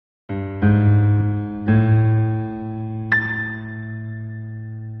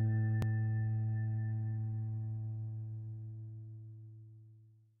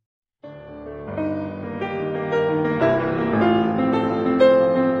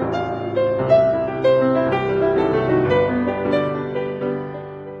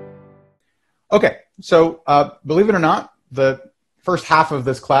Believe it or not, the first half of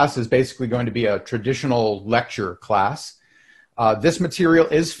this class is basically going to be a traditional lecture class. This material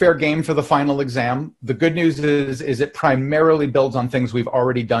is fair game for the final exam. The good news is it primarily builds on things we've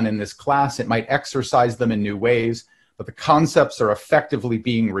already done in this class. It might exercise them in new ways, but the concepts are effectively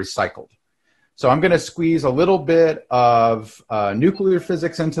being recycled. So I'm going to squeeze a little bit of nuclear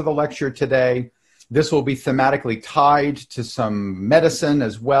physics into the lecture today. This will be thematically tied to some medicine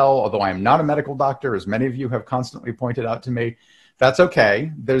as well, although I am not a medical doctor, as many of you have constantly pointed out to me. That's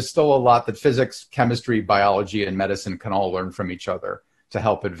okay. There's still a lot that physics, chemistry, biology, and medicine can all learn from each other to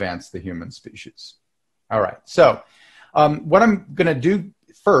help advance the human species. All right, so what I'm going to do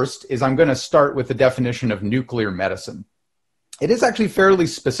first is I'm going to start with the definition of nuclear medicine. It is actually fairly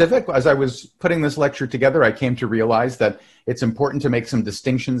specific. As I was putting this lecture together, I came to realize that it's important to make some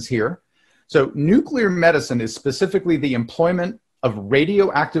distinctions here. So nuclear medicine is specifically the employment of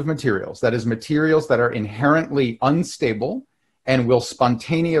radioactive materials, that is, materials that are inherently unstable and will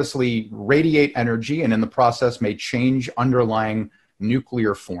spontaneously radiate energy and in the process may change underlying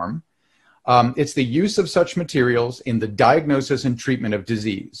nuclear form. It's the use of such materials in the diagnosis and treatment of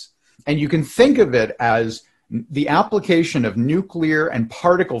disease. And you can think of it as the application of nuclear and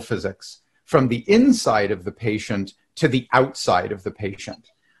particle physics from the inside of the patient to the outside of the patient.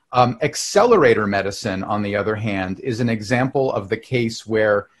 Accelerator medicine, on the other hand, is an example of the case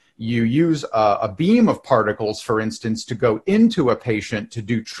where you use a beam of particles, for instance, to go into a patient to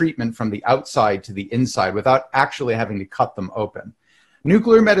do treatment from the outside to the inside without actually having to cut them open.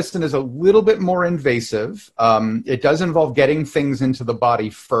 Nuclear medicine is a little bit more invasive. It does involve getting things into the body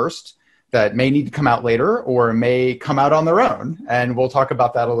first that may need to come out later or may come out on their own. And we'll talk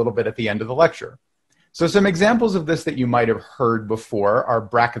about that a little bit at the end of the lecture. So some examples of this that you might have heard before are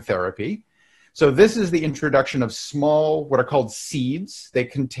brachytherapy. So this is the introduction of small, what are called seeds. They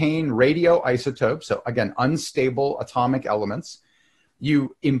contain radioisotopes, so again, unstable atomic elements.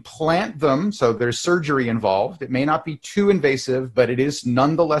 You implant them, so there's surgery involved. It may not be too invasive, but it is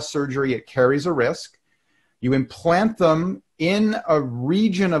nonetheless surgery. It carries a risk. You implant them in a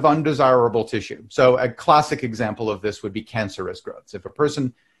region of undesirable tissue. So a classic example of this would be cancerous growths. If a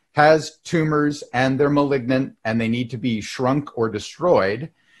person has tumors and they're malignant and they need to be shrunk or destroyed,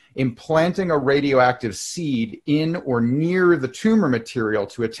 implanting a radioactive seed in or near the tumor material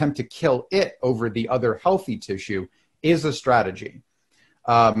to attempt to kill it over the other healthy tissue is a strategy.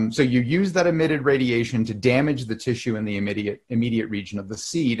 So you use that emitted radiation to damage the tissue in the immediate region of the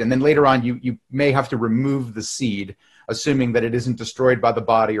seed. And then later on, you may have to remove the seed, assuming that it isn't destroyed by the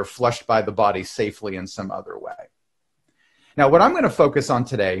body or flushed by the body safely in some other way. Now, what I'm going to focus on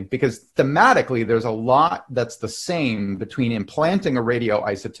today, because thematically there's a lot that's the same between implanting a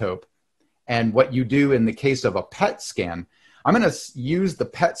radioisotope and what you do in the case of a PET scan, I'm going to use the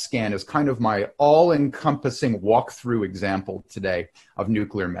PET scan as kind of my all-encompassing walkthrough example today of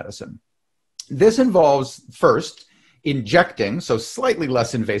nuclear medicine. This involves, first, injecting, so slightly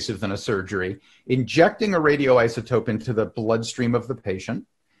less invasive than a surgery, injecting a radioisotope into the bloodstream of the patient.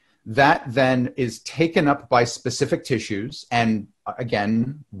 That then is taken up by specific tissues. And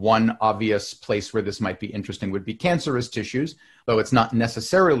again, one obvious place where this might be interesting would be cancerous tissues, though it's not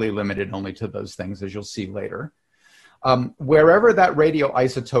necessarily limited only to those things, as you'll see later. Wherever that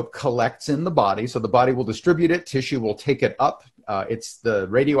radioisotope collects in the body, so the body will distribute it, tissue will take it up. The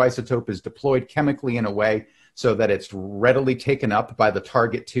radioisotope is deployed chemically in a way so that it's readily taken up by the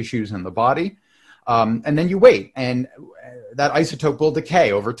target tissues in the body. And then you wait, and that isotope will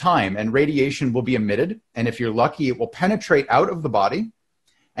decay over time, and radiation will be emitted. And if you're lucky, it will penetrate out of the body,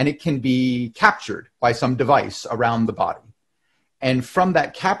 and it can be captured by some device around the body. And from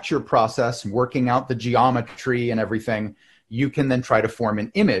that capture process, working out the geometry and everything, you can then try to form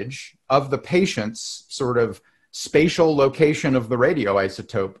an image of the patient's sort of spatial location of the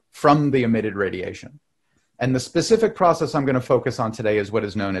radioisotope from the emitted radiation. And the specific process I'm going to focus on today is what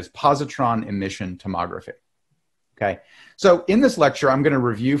is known as positron emission tomography. Okay, so in this lecture, I'm going to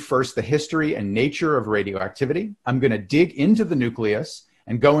review first the history and nature of radioactivity. I'm going to dig into the nucleus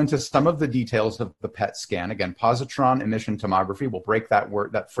and go into some of the details of the PET scan. Again, positron emission tomography, we'll break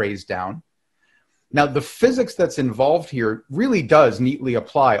that phrase down. Now, the physics that's involved here really does neatly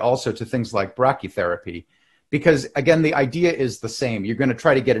apply also to things like brachytherapy, because again, the idea is the same. You're going to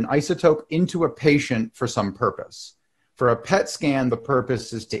try to get an isotope into a patient for some purpose. For a PET scan, the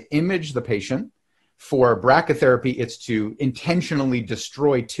purpose is to image the patient. For brachytherapy, it's to intentionally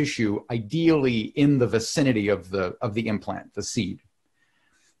destroy tissue, ideally in the vicinity of the implant, the seed.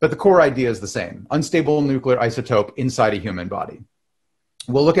 But the core idea is the same: unstable nuclear isotope inside a human body.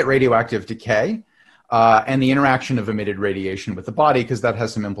 We'll look at radioactive decay. and the interaction of emitted radiation with the body, because that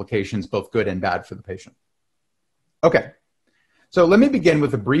has some implications, both good and bad for the patient. Okay, so let me begin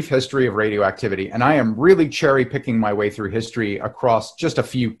with a brief history of radioactivity, and I am really cherry picking my way through history across just a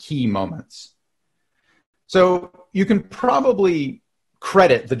few key moments. So you can probably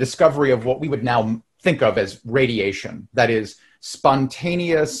credit the discovery of what we would now think of as radiation, that is,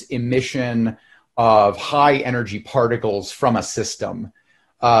 spontaneous emission of high energy particles from a system,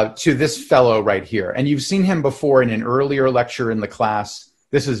 to this fellow right here. And you've seen him before in an earlier lecture in the class.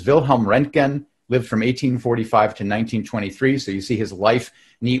 This is Wilhelm Röntgen, lived from 1845 to 1923. So you see his life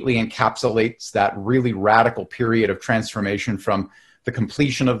neatly encapsulates that really radical period of transformation from the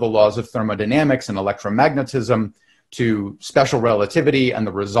completion of the laws of thermodynamics and electromagnetism to special relativity and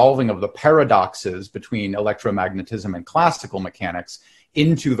the resolving of the paradoxes between electromagnetism and classical mechanics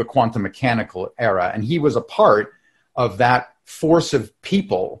into the quantum mechanical era. And he was a part of that force of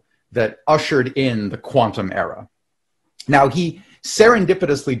people that ushered in the quantum era. Now, he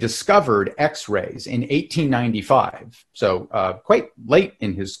serendipitously discovered X-rays in 1895, so quite late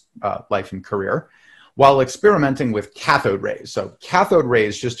in his life and career, while experimenting with cathode rays. So cathode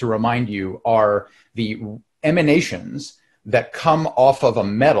rays, just to remind you, are the emanations that come off of a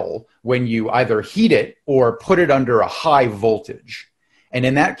metal when you either heat it or put it under a high voltage. And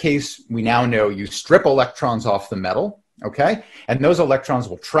in that case, we now know you strip electrons off the metal, okay? And those electrons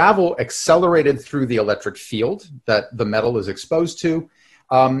will travel accelerated through the electric field that the metal is exposed to,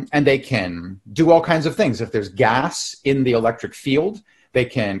 and they can do all kinds of things. If there's gas in the electric field, they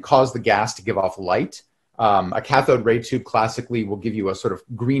can cause the gas to give off light. A cathode ray tube classically will give you a sort of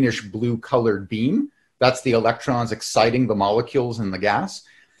greenish blue colored beam. That's the electrons exciting the molecules in the gas.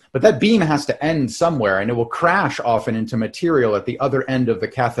 But that beam has to end somewhere, and it will crash often into material at the other end of the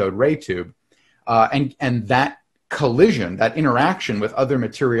cathode ray tube. And that collision, that interaction with other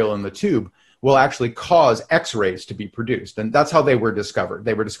material in the tube, will actually cause X-rays to be produced. And that's how they were discovered.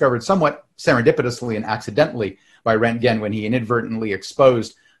 They were discovered somewhat serendipitously and accidentally by Röntgen when he inadvertently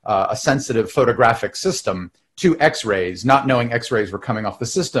exposed a sensitive photographic system to X-rays, not knowing X-rays were coming off the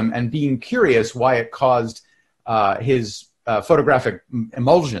system and being curious why it caused his photographic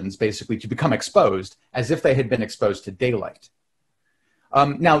emulsions basically to become exposed as if they had been exposed to daylight.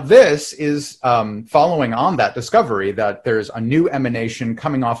 Now this is following on that discovery that there's a new emanation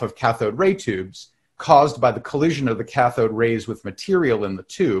coming off of cathode ray tubes caused by the collision of the cathode rays with material in the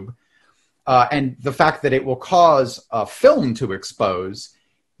tube, and the fact that it will cause a film to expose.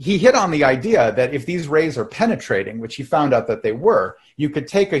 He hit on the idea that if these rays are penetrating, which he found out that they were, you could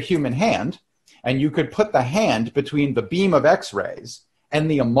take a human hand and you could put the hand between the beam of X-rays and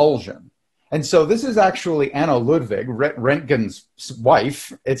the emulsion. And so this is actually Anna Ludwig, Röntgen's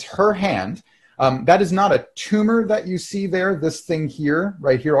wife. It's her hand. That is not a tumor that you see there, this thing here,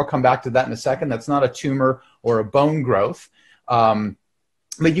 right here. I'll come back to that in a second. That's not a tumor or a bone growth.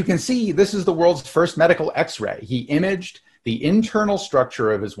 But you can see this is the world's first medical X-ray. He imaged the internal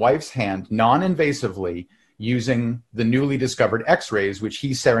structure of his wife's hand non-invasively using the newly discovered X-rays, which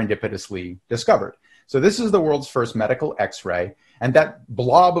he serendipitously discovered. So this is the world's first medical X-ray, and that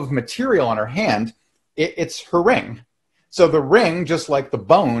blob of material on her hand, it's her ring. So the ring, just like the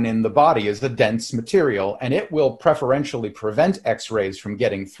bone in the body, is a dense material, and it will preferentially prevent X-rays from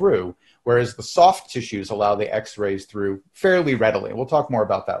getting through, whereas the soft tissues allow the X-rays through fairly readily. We'll talk more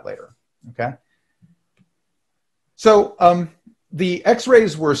about that later, okay? So the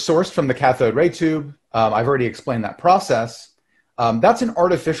X-rays were sourced from the cathode ray tube. I've already explained that process. That's an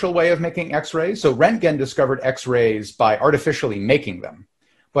artificial way of making X-rays. So Röntgen discovered X-rays by artificially making them.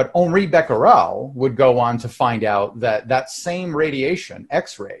 But Henri Becquerel would go on to find out that that same radiation,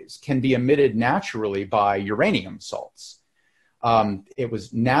 X-rays, can be emitted naturally by uranium salts. It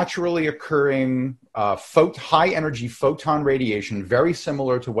was naturally occurring high-energy photon radiation, very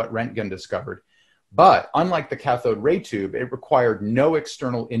similar to what Röntgen discovered. But unlike the cathode ray tube, it required no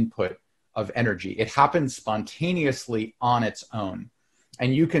external input of energy. It happened spontaneously on its own.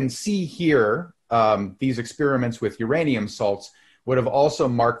 And you can see here, these experiments with uranium salts would have also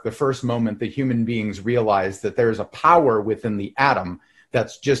marked the first moment that human beings realized that there's a power within the atom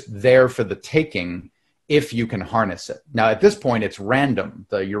that's just there for the taking if you can harness it. Now, at this point, it's random.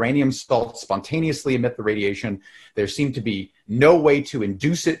 The uranium salts spontaneously emit the radiation. There seemed to be no way to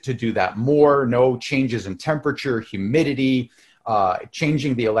induce it to do that more, no changes in temperature, humidity,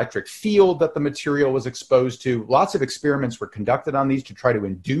 changing the electric field that the material was exposed to. Lots of experiments were conducted on these to try to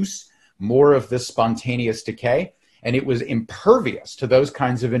induce more of this spontaneous decay, and it was impervious to those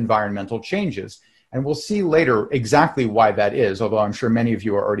kinds of environmental changes. And we'll see later exactly why that is, although I'm sure many of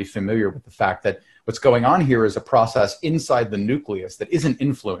you are already familiar with the fact that what's going on here is a process inside the nucleus that isn't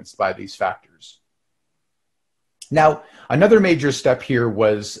influenced by these factors. Now, another major step here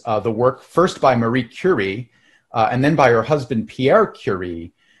was the work first by Marie Curie and then by her husband Pierre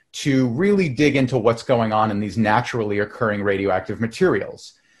Curie to really dig into what's going on in these naturally occurring radioactive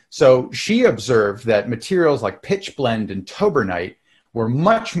materials. So she observed that materials like pitchblende and tobernite were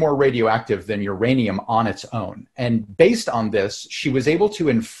much more radioactive than uranium on its own. And based on this, she was able to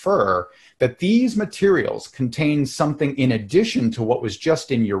infer that these materials contained something in addition to what was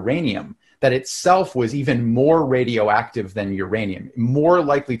just in uranium, that itself was even more radioactive than uranium, more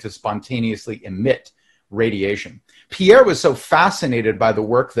likely to spontaneously emit radiation. Pierre was so fascinated by the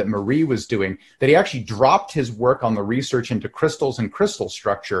work that Marie was doing that he actually dropped his work on the research into crystals and crystal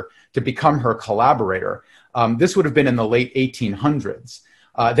structure to become her collaborator. This would have been in the late 1800s.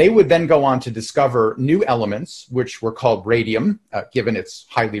 They would then go on to discover new elements, which were called radium, given its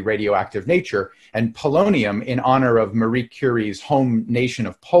highly radioactive nature, and polonium in honor of Marie Curie's home nation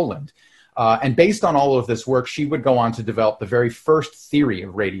of Poland. And based on all of this work, she would go on to develop the very first theory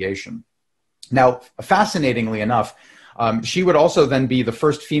of radiation. Now, fascinatingly enough, she would also then be the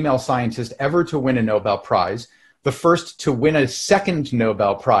first female scientist ever to win a Nobel Prize, the first to win a second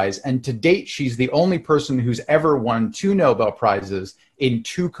Nobel Prize, and to date, she's the only person who's ever won 2 Nobel Prizes in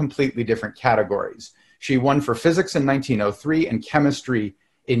 2 completely different categories. She won for physics in 1903 and chemistry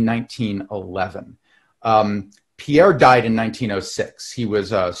in 1911. Pierre died in 1906. He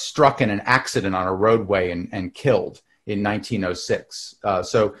was struck in an accident on a roadway and killed in 1906.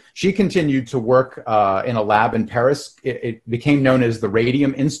 So she continued to work in a lab in Paris. It became known as the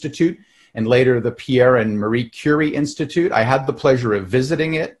Radium Institute, and later the Pierre and Marie Curie Institute. I had the pleasure of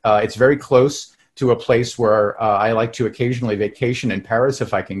visiting it. It's very close to a place where I like to occasionally vacation in Paris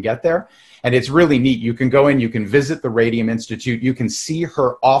if I can get there. And it's really neat. You can go in, you can visit the Radium Institute, you can see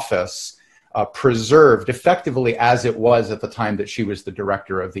her office preserved effectively as it was at the time that she was the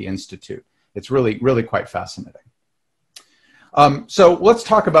director of the Institute. It's really, really quite fascinating. So let's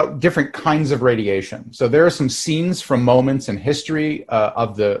talk about different kinds of radiation. So there are some scenes from moments in history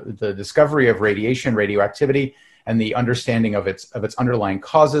of the discovery of radiation, radioactivity, and the understanding of its underlying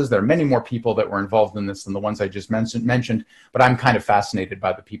causes. There are many more people that were involved in this than the ones I just mentioned, but I'm kind of fascinated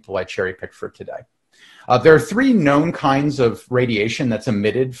by the people I cherry-picked for today. There are 3 known kinds of radiation that's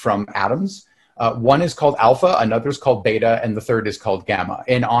emitted from atoms. One is called alpha, another is called beta, and the third is called gamma,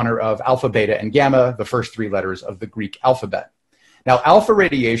 in honor of alpha, beta, and gamma, the first 3 letters of the Greek alphabet. Now, alpha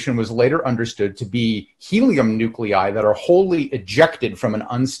radiation was later understood to be helium nuclei that are wholly ejected from an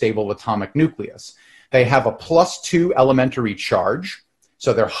unstable atomic nucleus. They have a +2 elementary charge,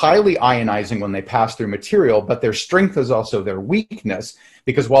 so they're highly ionizing when they pass through material, but their strength is also their weakness,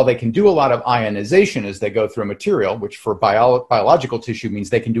 because while they can do a lot of ionization as they go through material, which for biological tissue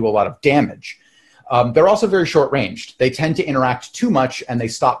means they can do a lot of damage, they're also very short-ranged. They tend to interact too much and they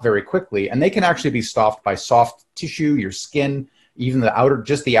stop very quickly, and they can actually be stopped by soft tissue, your skin. Even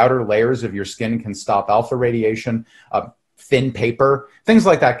just the outer layers of your skin can stop alpha radiation. Thin paper, things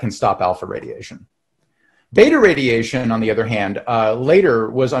like that can stop alpha radiation. Beta radiation, on the other hand, later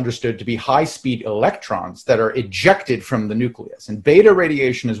was understood to be high-speed electrons that are ejected from the nucleus. And beta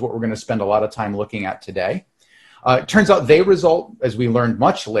radiation is what we're going to spend a lot of time looking at today. It turns out they result, as we learned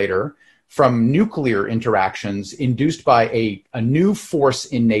much later, from nuclear interactions induced by a new force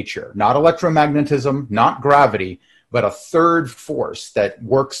in nature. Not electromagnetism, not gravity, but a third force that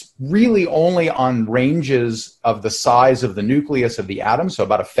works really only on ranges of the size of the nucleus of the atom, so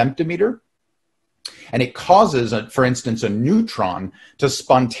about a femtometer. And it causes, for instance, a neutron to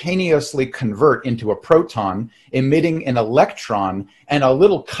spontaneously convert into a proton, emitting an electron and a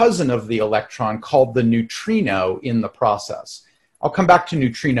little cousin of the electron called the neutrino in the process. I'll come back to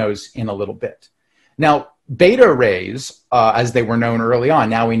neutrinos in a little bit. Now, beta rays, as they were known early on,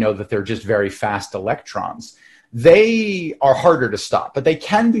 now we know that they're just very fast electrons. They are harder to stop, but they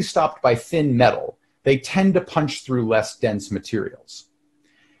can be stopped by thin metal. They tend to punch through less dense materials.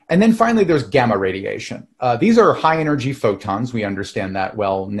 And then finally, there's gamma radiation. These are high-energy photons. We understand that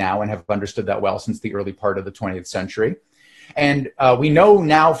well now and have understood that well since the early part of the 20th century. And we know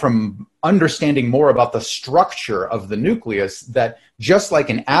now from understanding more about the structure of the nucleus that just like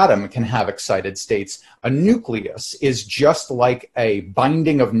an atom can have excited states, a nucleus is just like a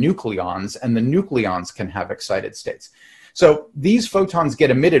binding of nucleons, and the nucleons can have excited states. So these photons get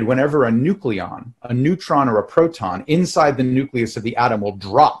emitted whenever a nucleon, a neutron, or a proton inside the nucleus of the atom will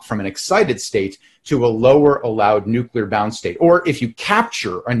drop from an excited state to a lower allowed nuclear bound state. Or if you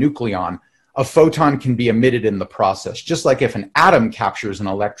capture a nucleon, a photon can be emitted in the process. Just like if an atom captures an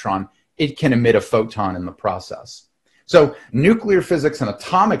electron, it can emit a photon in the process. So nuclear physics and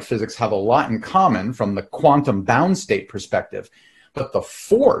atomic physics have a lot in common from the quantum bound state perspective. but the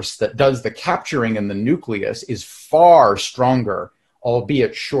force that does the capturing in the nucleus is far stronger,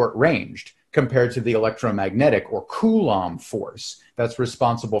 albeit short-ranged, compared to the electromagnetic or Coulomb force that's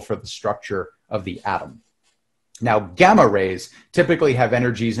responsible for the structure of the atom. Now, gamma rays typically have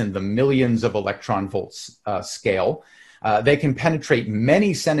energies in the millions of electron volts scale. They can penetrate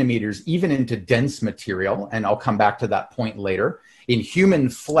many centimeters even into dense material, and I'll come back to that point later. In human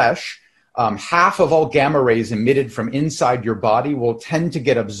flesh, half of all gamma rays emitted from inside your body will tend to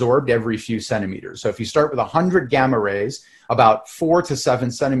get absorbed every few centimeters. So if you start with 100 gamma rays, about 4 to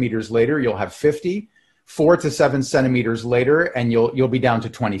 7 centimeters later, you'll have 50. 4 to 7 centimeters later, and you'll be down to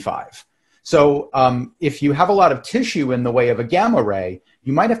 25. So if you have a lot of tissue in the way of a gamma ray,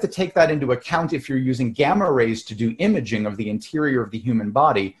 you might have to take that into account if you're using gamma rays to do imaging of the interior of the human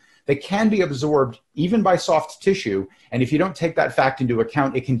body. They can be absorbed even by soft tissue, and if you don't take that fact into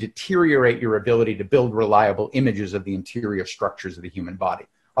account, it can deteriorate your ability to build reliable images of the interior structures of the human body.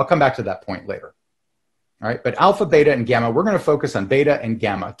 I'll come back to that point later. All right, but alpha, beta, and gamma, we're going to focus on beta and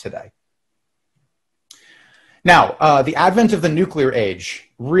gamma today. Now, the advent of the nuclear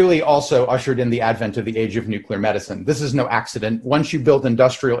age really also ushered in the advent of the age of nuclear medicine. This is no accident. Once you build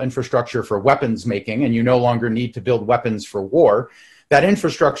industrial infrastructure for weapons making and you no longer need to build weapons for war, that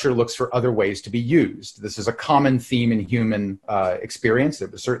infrastructure looks for other ways to be used. This is a common theme in human experience.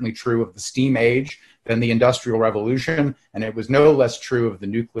 It was certainly true of the steam age, then the Industrial Revolution, and it was no less true of the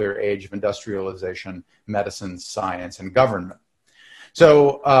nuclear age of industrialization, medicine, science, and government.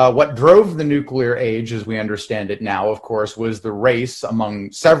 So what drove the nuclear age, as we understand it now, of course, was the race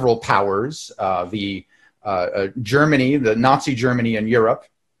among several powers, Germany, the Nazi Germany in Europe,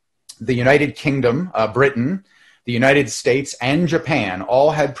 the United Kingdom, Britain, the United States, and Japan all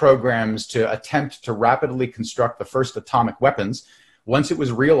had programs to attempt to rapidly construct the first atomic weapons once it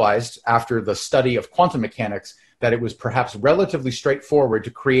was realized after the study of quantum mechanics that it was perhaps relatively straightforward to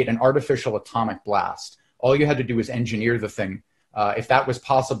create an artificial atomic blast. All you had to do was engineer the thing. If that was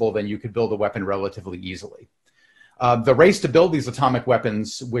possible, then you could build a weapon relatively easily. The race to build these atomic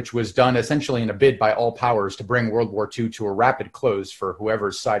weapons, which was done essentially in a bid by all powers to bring World War II to a rapid close for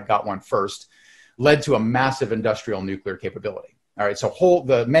whoever's side got one first, led to a massive industrial nuclear capability. All right, so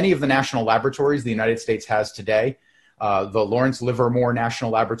many of the national laboratories the United States has today, the Lawrence Livermore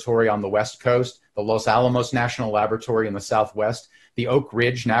National Laboratory on the West Coast, the Los Alamos National Laboratory in the Southwest, the Oak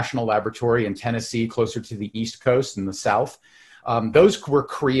Ridge National Laboratory in Tennessee, closer to the East Coast in the South. Those were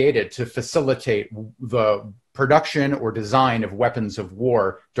created to facilitate the production or design of weapons of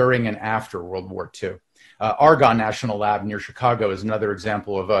war during and after World War II. Argonne National Lab near Chicago is another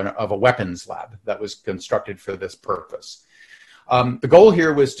example of a weapons lab that was constructed for this purpose. The goal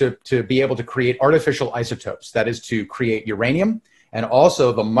here was to be able to create artificial isotopes, that is to create uranium and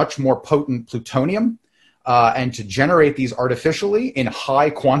also the much more potent plutonium, and to generate these artificially in high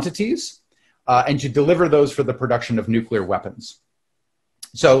quantities, and to deliver those for the production of nuclear weapons.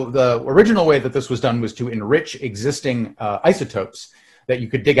 So the original way that this was done was to enrich existing isotopes that you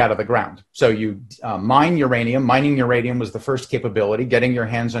could dig out of the ground. So you mine uranium. Mining uranium was the first capability, getting your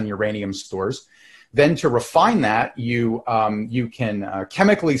hands on uranium stores. Then to refine that, you can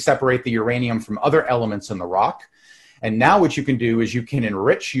chemically separate the uranium from other elements in the rock. And now what you can do is you can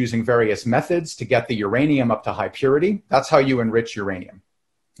enrich using various methods to get the uranium up to high purity. That's how you enrich uranium.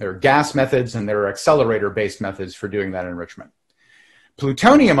 There are gas methods and there are accelerator-based methods for doing that enrichment.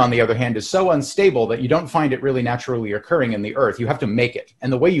 Plutonium, on the other hand, is so unstable that you don't find it really naturally occurring in the Earth. You have to make it.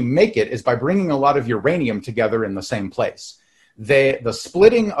 And the way you make it is by bringing a lot of uranium together in the same place. The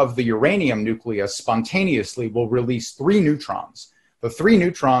splitting of the uranium nucleus spontaneously will release 3 neutrons. The 3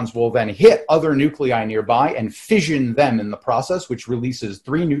 neutrons will then hit other nuclei nearby and fission them in the process, which releases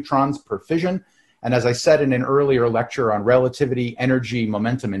 3 neutrons per fission. And as I said in an earlier lecture on relativity, energy,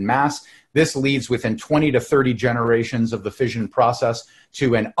 momentum, and mass, this leads within 20 to 30 generations of the fission process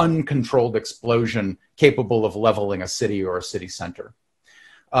to an uncontrolled explosion capable of leveling a city or a city center.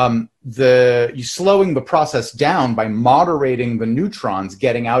 Slowing the process down by moderating the neutrons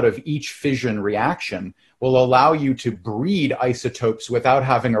getting out of each fission reaction will allow you to breed isotopes without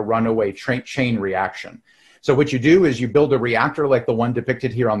having a runaway chain reaction. So what you do is you build a reactor like the one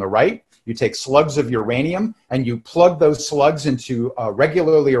depicted here on the right. You take slugs of uranium and you plug those slugs into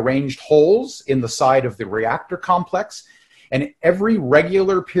regularly arranged holes in the side of the reactor complex. And every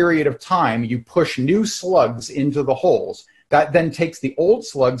regular period of time, you push new slugs into the holes. That then takes the old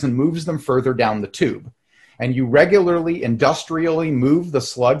slugs and moves them further down the tube. And you regularly, industrially move the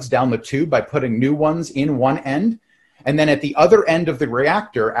slugs down the tube by putting new ones in one end. And then at the other end of the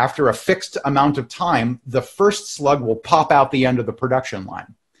reactor, after a fixed amount of time, the first slug will pop out the end of the production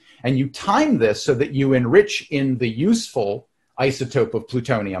line. And you time this so that you enrich in the useful isotope of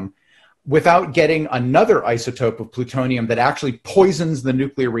plutonium without getting another isotope of plutonium that actually poisons the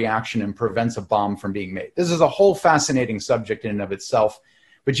nuclear reaction and prevents a bomb from being made. This is a whole fascinating subject in and of itself,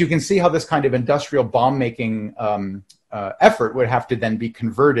 but you can see how this kind of industrial bomb-making effort would have to then be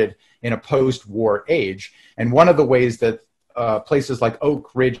converted in a post-war age. And one of the ways that places like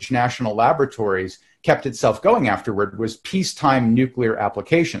Oak Ridge National Laboratories kept itself going afterward was peacetime nuclear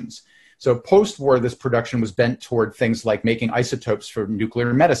applications. So post-war, this production was bent toward things like making isotopes for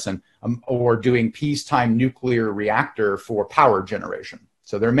nuclear medicine or doing peacetime nuclear reactor for power generation.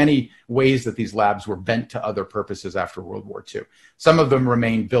 So there are many ways that these labs were bent to other purposes after World War II. Some of them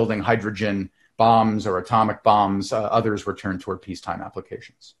remained building hydrogen bombs or atomic bombs. Others were turned toward peacetime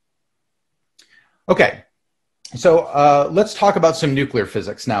applications. Okay, so let's talk about some nuclear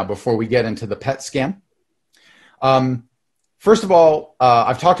physics now before we get into the PET scan. First of all,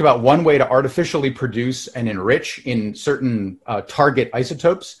 I've talked about one way to artificially produce and enrich in certain target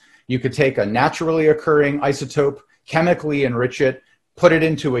isotopes. You could take a naturally occurring isotope, chemically enrich it, put it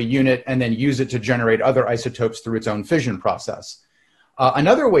into a unit, and then use it to generate other isotopes through its own fission process.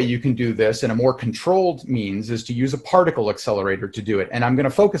 Another way you can do this in a more controlled means is to use a particle accelerator to do it. And I'm going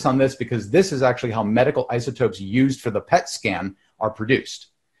to focus on this because this is actually how medical isotopes used for the PET scan are produced.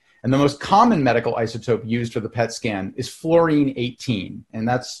 And the most common medical isotope used for the PET scan is fluorine-18. And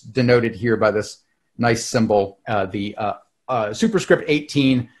that's denoted here by this nice symbol, the superscript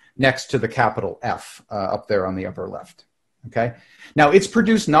 18 next to the capital F up there on the upper left. Okay. Now, it's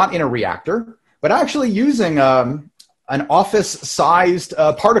produced not in a reactor, but actually using an office-sized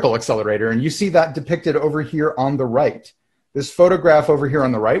particle accelerator. And you see that depicted over here on the right. This photograph over here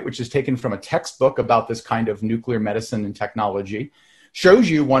on the right, which is taken from a textbook about this kind of nuclear medicine and technology, shows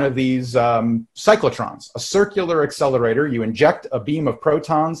you one of these cyclotrons, a circular accelerator. You inject a beam of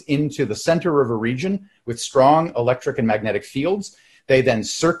protons into the center of a region with strong electric and magnetic fields. They then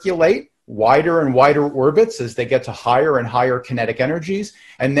circulate wider and wider orbits as they get to higher and higher kinetic energies.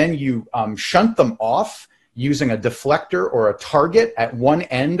 And then you shunt them off using a deflector or a target at one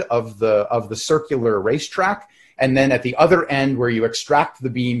end of the circular racetrack. And then at the other end where you extract the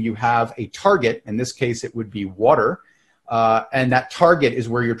beam, you have a target. In this case, it would be water. And that target is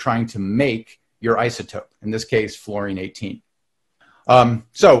where you're trying to make your isotope, in this case, fluorine-18.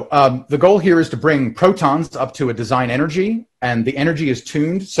 The goal here is to bring protons up to a design energy, and the energy is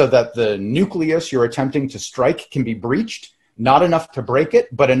tuned so that the nucleus you're attempting to strike can be breached, not enough to break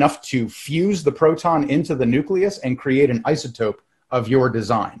it, but enough to fuse the proton into the nucleus and create an isotope of your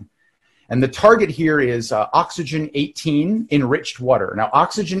design. And the target here is oxygen-18 enriched water. Now,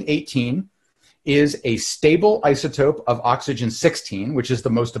 oxygen-18 is a stable isotope of oxygen-16, which is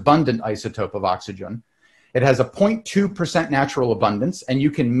the most abundant isotope of oxygen. It has a 0.2% natural abundance, and you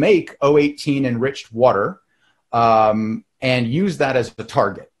can make O18 enriched water and use that as a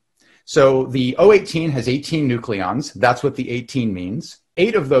target. So the O18 has 18 nucleons. That's what the 18 means.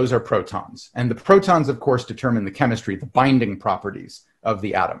 8 of those are protons. And the protons, of course, determine the chemistry, the binding properties of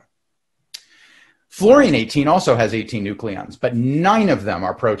the atom. Fluorine-18 also has 18 nucleons, but 9 of them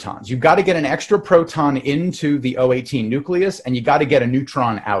are protons. You've got to get an extra proton into the O18 nucleus, and you got to get a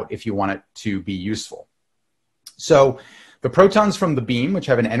neutron out if you want it to be useful. So the protons from the beam, which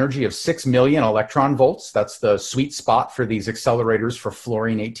have an energy of 6 million electron volts, that's the sweet spot for these accelerators for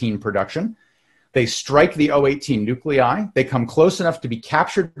fluorine-18 production. They strike the O18 nuclei. They come close enough to be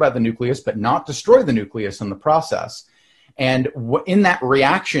captured by the nucleus, but not destroy the nucleus in the process. And in that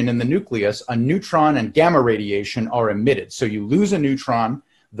reaction in the nucleus, a neutron and gamma radiation are emitted. So you lose a neutron.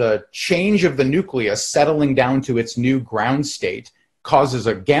 The change of the nucleus settling down to its new ground state causes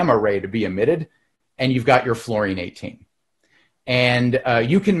a gamma ray to be emitted, and you've got your fluorine-18. And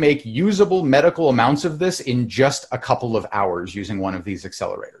you can make usable medical amounts of this in just a couple of hours using one of these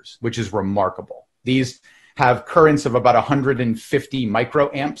accelerators, which is remarkable. These have currents of about 150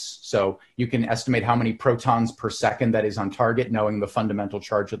 microamps. So you can estimate how many protons per second that is on target, knowing the fundamental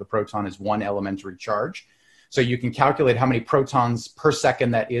charge of the proton is 1 elementary charge. So you can calculate how many protons per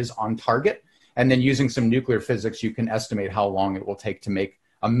second that is on target. And then using some nuclear physics, you can estimate how long it will take to make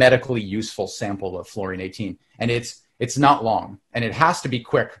a medically useful sample of fluorine-18. And it's not long, and it has to be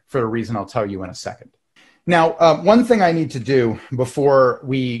quick for a reason I'll tell you in a second. Now, one thing I need to do before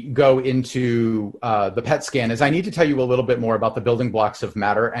we go into the PET scan is I need to tell you a little bit more about the building blocks of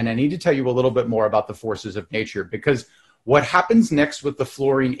matter, and I need to tell you a little bit more about the forces of nature, because what happens next with the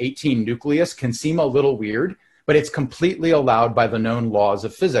fluorine-18 nucleus can seem a little weird, but it's completely allowed by the known laws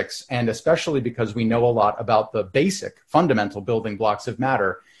of physics, and especially because we know a lot about the basic, fundamental building blocks of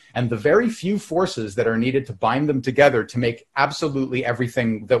matter, and the very few forces that are needed to bind them together to make absolutely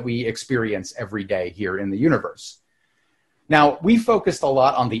everything that we experience every day here in the universe. Now, we focused a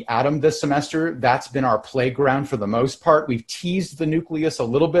lot on the atom this semester. That's been our playground for the most part. We've teased the nucleus a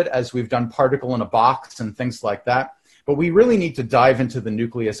little bit as we've done particle in a box and things like that. But we really need to dive into the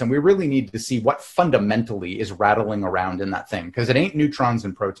nucleus, and we really need to see what fundamentally is rattling around in that thing, because it ain't neutrons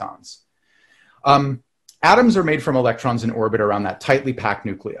and protons. Atoms are made from electrons in orbit around that tightly packed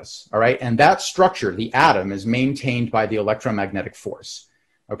nucleus, all right? And that structure, the atom, is maintained by the electromagnetic force,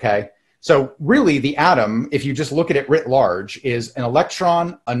 okay? So really, the atom, if you just look at it writ large, is an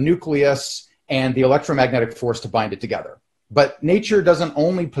electron, a nucleus, and the electromagnetic force to bind it together. But nature doesn't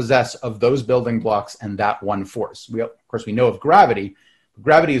only possess of those building blocks and that one force. Of course, we know of gravity.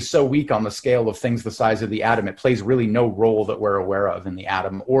 Gravity is so weak on the scale of things the size of the atom, it plays really no role that we're aware of in the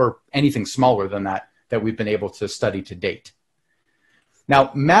atom or anything smaller than that we've been able to study to date.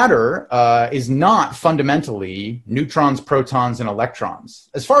 Now, matter is not fundamentally neutrons, protons, and electrons.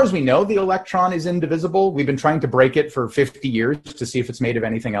 As far as we know, the electron is indivisible. We've been trying to break it for 50 years to see if it's made of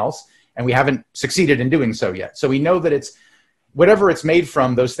anything else, and we haven't succeeded in doing so yet. So we know that it's whatever it's made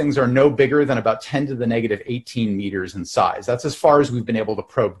from, those things are no bigger than about 10 to the negative 18 meters in size. That's as far as we've been able to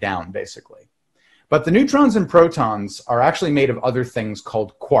probe down, basically. But the neutrons and protons are actually made of other things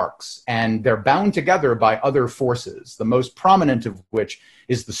called quarks, and they're bound together by other forces, the most prominent of which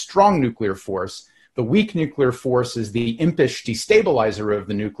is the strong nuclear force. The weak nuclear force is the impish destabilizer of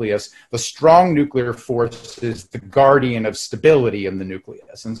the nucleus. The strong nuclear force is the guardian of stability in the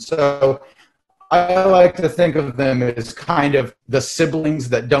nucleus. And so I like to think of them as kind of the siblings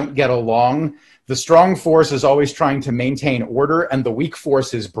that don't get along. The strong force is always trying to maintain order, and the weak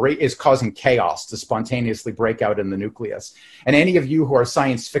force is causing chaos to spontaneously break out in the nucleus. And any of you who are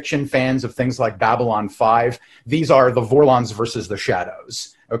science fiction fans of things like Babylon 5, these are the Vorlons versus the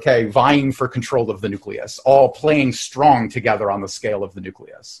Shadows, okay, vying for control of the nucleus, all playing strong together on the scale of the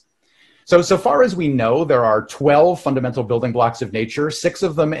nucleus. So far as we know, there are 12 fundamental building blocks of nature, 6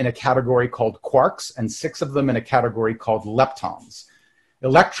 of them in a category called quarks, and 6 of them in a category called leptons.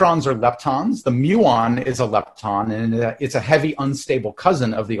 Electrons are leptons. The muon is a lepton, and it's a heavy, unstable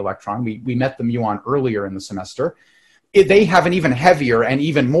cousin of the electron. We met the muon earlier in the semester. They have an even heavier and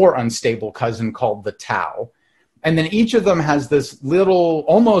even more unstable cousin called the tau. And then each of them has this little,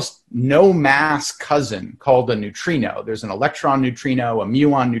 almost no mass cousin called a neutrino. There's an electron neutrino, a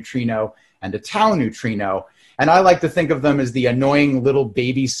muon neutrino, and a tau neutrino. And I like to think of them as the annoying little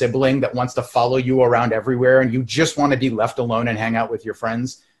baby sibling that wants to follow you around everywhere, and you just want to be left alone and hang out with your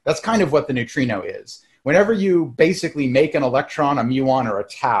friends. That's kind of what the neutrino is. Whenever you basically make an electron, a muon, or a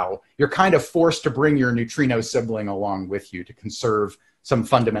tau, you're kind of forced to bring your neutrino sibling along with you to conserve some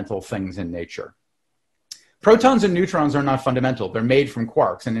fundamental things in nature. Protons and neutrons are not fundamental. They're made from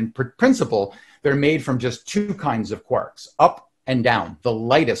quarks, and in principle, they're made from just 2 kinds of quarks, up and down, the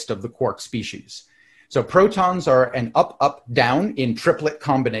lightest of the quark species. So protons are an up, up, down in triplet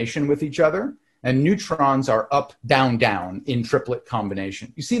combination with each other, and neutrons are up, down, down in triplet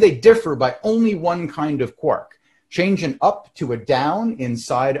combination. You see, they differ by only one kind of quark. Change an up to a down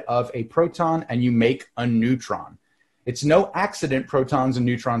inside of a proton, and you make a neutron. It's no accident protons and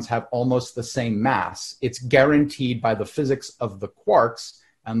neutrons have almost the same mass. It's guaranteed by the physics of the quarks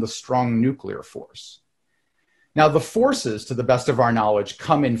and the strong nuclear force. Now, the forces, to the best of our knowledge,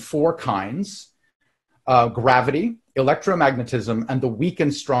 come in 4 kinds. Gravity, electromagnetism, and the weak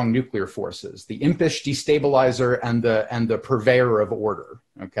and strong nuclear forces, the impish destabilizer and the purveyor of order,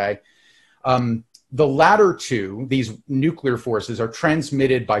 okay? The latter 2, these nuclear forces, are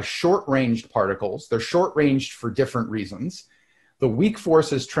transmitted by short-ranged particles. They're short-ranged for different reasons. The weak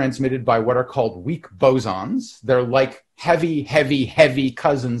force is transmitted by what are called weak bosons. They're like heavy, heavy, heavy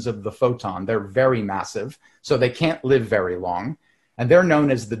cousins of the photon. They're very massive, so they can't live very long. And they're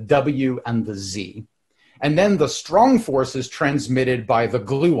known as the W and the Z. And then the strong force is transmitted by the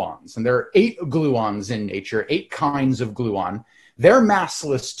gluons. And there are 8 gluons in nature, 8 kinds of gluon. They're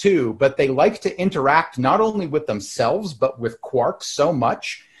massless too, but they like to interact not only with themselves, but with quarks so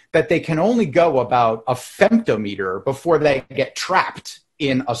much that they can only go about a femtometer before they get trapped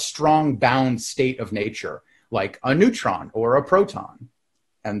in a strong bound state of nature, like a neutron or a proton.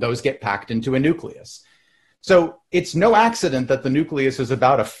 And those get packed into a nucleus. So it's no accident that the nucleus is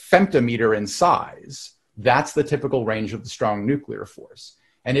about a femtometer in size. That's the typical range of the strong nuclear force.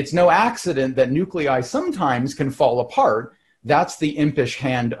 And it's no accident that nuclei sometimes can fall apart. That's the impish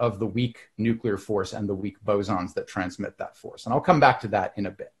hand of the weak nuclear force and the weak bosons that transmit that force. And I'll come back to that in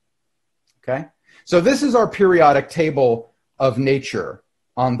a bit. Okay? So this is our periodic table of nature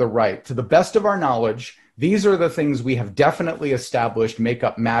on the right. To the best of our knowledge, these are the things we have definitely established make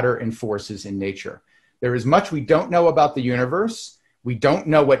up matter and forces in nature. There is much we don't know about the universe. We don't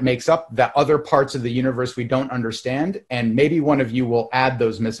know what makes up the other parts of the universe we don't understand, and maybe one of you will add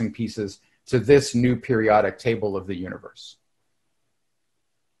those missing pieces to this new periodic table of the universe.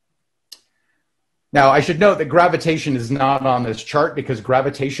 Now, I should note that gravitation is not on this chart because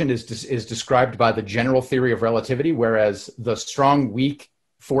gravitation is described by the general theory of relativity, whereas the strong, weak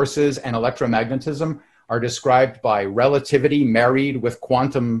forces and electromagnetism are described by relativity married with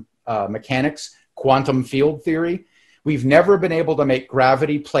quantum mechanics, quantum field theory. We've never been able to make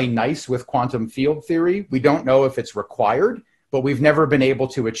gravity play nice with quantum field theory. We don't know if it's required, but we've never been able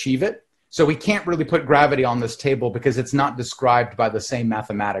to achieve it. So we can't really put gravity on this table because it's not described by the same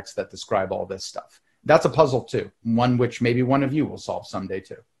mathematics that describe all this stuff. That's a puzzle too, one which maybe one of you will solve someday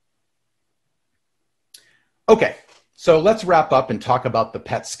too. Okay, so let's wrap up and talk about the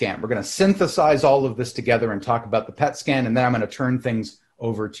PET scan. We're going to synthesize all of this together and talk about the PET scan, and then I'm going to turn things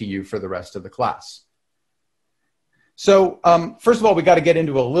over to you for the rest of the class. So first of all, we got to get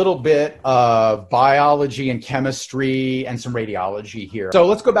into a little bit of biology and chemistry and some radiology here. So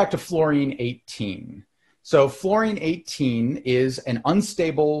let's go back to fluorine-18. So fluorine-18 is an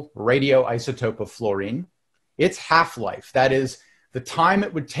unstable radioisotope of fluorine. Its half-life, that is the time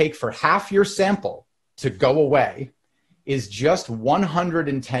it would take for half your sample to go away, is just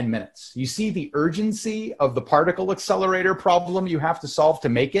 110 minutes. You see the urgency of the particle accelerator problem you have to solve to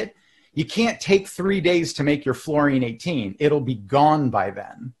make it? You can't take 3 days to make your fluorine-18. It'll be gone by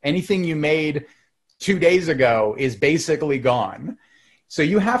then. Anything you made 2 days ago is basically gone. So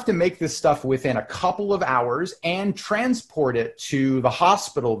you have to make this stuff within a couple of hours and transport it to the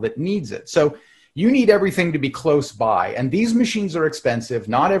hospital that needs it. So you need everything to be close by. And these machines are expensive.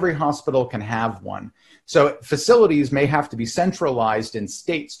 Not every hospital can have one. So facilities may have to be centralized in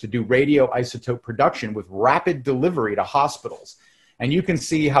states to do radioisotope production with rapid delivery to hospitals. And you can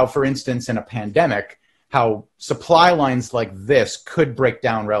see how, for instance, in a pandemic, how supply lines like this could break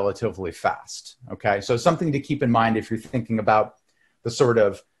down relatively fast. Okay, so something to keep in mind if you're thinking about the sort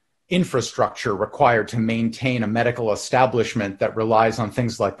of infrastructure required to maintain a medical establishment that relies on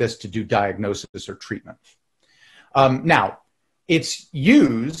things like this to do diagnosis or treatment. Now, it's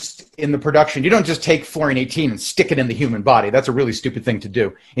used in the production. You don't just take fluorine-18 and stick it in the human body. That's a really stupid thing to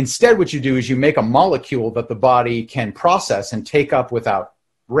do. Instead, what you do is you make a molecule that the body can process and take up without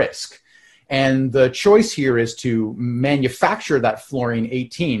risk. And the choice here is to manufacture that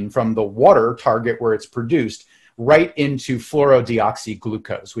fluorine-18 from the water target where it's produced right into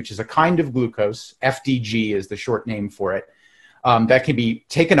fluorodeoxyglucose, which is a kind of glucose. FDG is the short name for it. That can be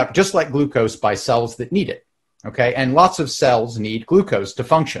taken up just like glucose by cells that need it. Okay, and lots of cells need glucose to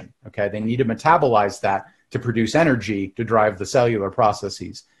function. Okay, they need to metabolize that to produce energy to drive the cellular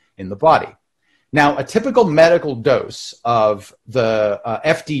processes in the body. Now, a typical medical dose of the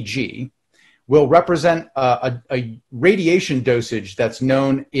FDG will represent a radiation dosage that's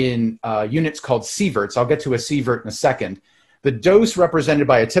known in units called sieverts. I'll get to a sievert in a second. The dose represented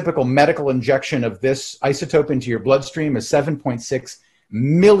by a typical medical injection of this isotope into your bloodstream is 7.6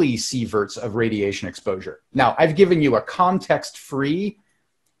 millisieverts of radiation exposure. Now, I've given you a context-free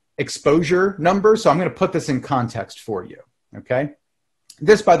exposure number, so I'm going to put this in context for you, okay?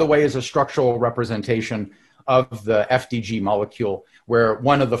 This, by the way, is a structural representation of the FDG molecule where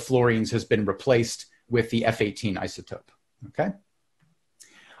one of the fluorines has been replaced with the F18 isotope, okay?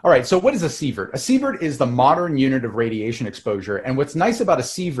 All right, so what is a sievert? A sievert is the modern unit of radiation exposure, and what's nice about a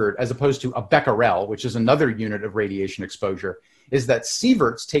sievert as opposed to a becquerel, which is another unit of radiation exposure, is that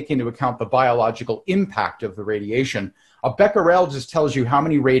sieverts take into account the biological impact of the radiation. A becquerel just tells you how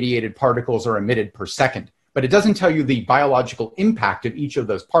many radiated particles are emitted per second, but it doesn't tell you the biological impact of each of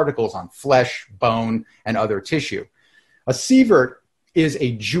those particles on flesh, bone, and other tissue. A sievert is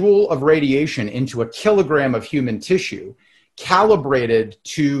a joule of radiation into a kilogram of human tissue, calibrated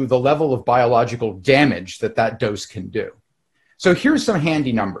to the level of biological damage that that dose can do. So here's some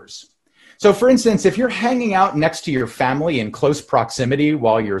handy numbers. So for instance, if you're hanging out next to your family in close proximity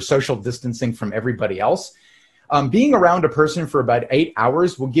while you're social distancing from everybody else, being around a person for about 8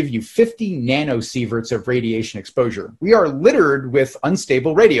 hours will give you 50 nanosieverts of radiation exposure. We are littered with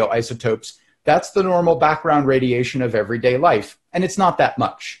unstable radioisotopes. That's the normal background radiation of everyday life, and it's not that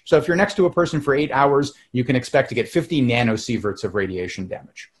much. So if you're next to a person for 8 hours, you can expect to get 50 nanosieverts of radiation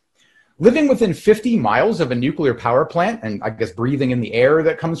damage. Living within 50 miles of a nuclear power plant, and I guess breathing in the air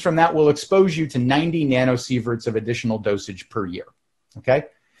that comes from that, will expose you to 90 nanosieverts of additional dosage per year, okay?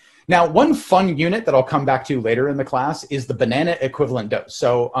 Now, one fun unit that I'll come back to later in the class is the banana equivalent dose.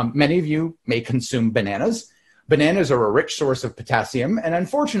 So many of you may consume bananas. Bananas are a rich source of potassium, and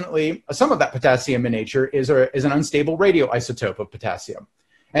unfortunately, some of that potassium in nature is an unstable radioisotope of potassium.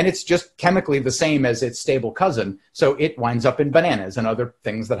 And it's just chemically the same as its stable cousin, so it winds up in bananas and other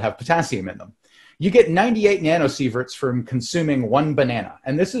things that have potassium in them. You get 98 nanosieverts from consuming one banana,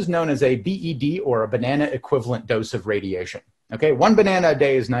 and this is known as a BED, or a banana equivalent dose of radiation. Okay, one banana a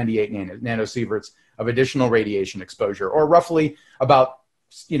day is 98 nanosieverts of additional radiation exposure, or roughly about,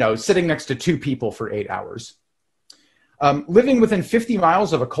 sitting next to 2 people for 8 hours. Living within 50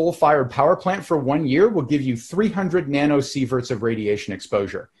 miles of a coal-fired power plant for 1 year will give you 300 nanosieverts of radiation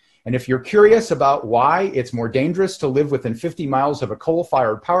exposure. And if you're curious about why it's more dangerous to live within 50 miles of a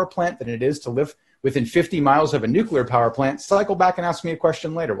coal-fired power plant than it is to live within 50 miles of a nuclear power plant, cycle back and ask me a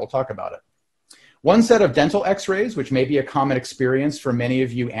question later. We'll talk about it. One set of dental x-rays, which may be a common experience for many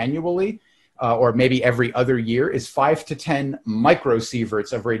of you annually, or maybe every other year, is 5 to 10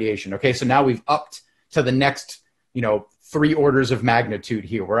 microsieverts of radiation. Okay, so now we've upped to the next 3 orders of magnitude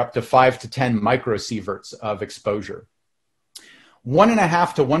here. We're up to 5 to 10 microsieverts of exposure.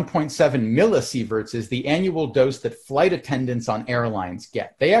 1.5 to 1.7 millisieverts is the annual dose that flight attendants on airlines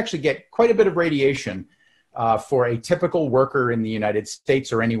get. They actually get quite a bit of radiation for a typical worker in the United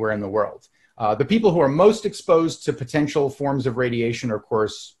States or anywhere in the world. The people who are most exposed to potential forms of radiation are, of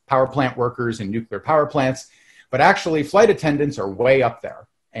course, power plant workers and nuclear power plants, but actually flight attendants are way up there.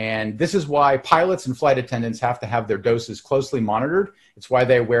 And this is why pilots and flight attendants have to have their doses closely monitored. It's why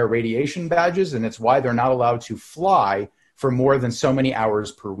they wear radiation badges, and it's why they're not allowed to fly for more than so many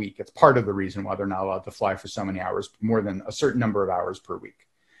hours per week. It's part of the reason why they're not allowed to fly for so many hours, more than a certain number of hours per week.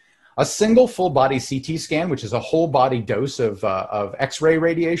 A single full body CT scan, which is a whole body dose of X-ray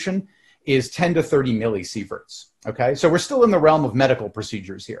radiation, is 10 to 30 millisieverts. Okay, so we're still in the realm of medical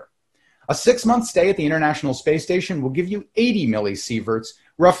procedures here. A 6-month stay at the International Space Station will give you 80 millisieverts,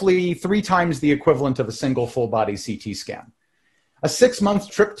 roughly 3 times the equivalent of a single full body CT scan. A 6-month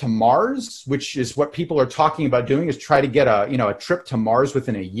trip to Mars, which is what people are talking about doing, is try to get a trip to Mars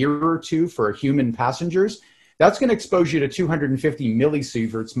within a year or 2 for human passengers. That's going to expose you to 250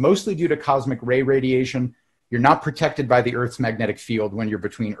 millisieverts, mostly due to cosmic ray radiation. You're not protected by the Earth's magnetic field when you're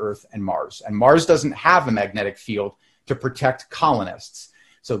between Earth and Mars doesn't have a magnetic field to protect colonists.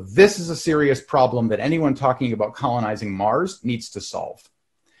 So this is a serious problem that anyone talking about colonizing Mars needs to solve.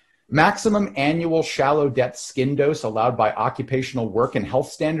 Maximum annual shallow depth skin dose allowed by occupational work and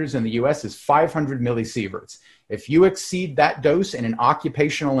health standards in the US is 500 millisieverts. If you exceed that dose in an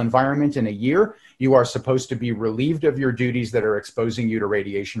occupational environment in a year, you are supposed to be relieved of your duties that are exposing you to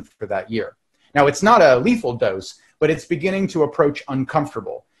radiation for that year. Now, it's not a lethal dose, but it's beginning to approach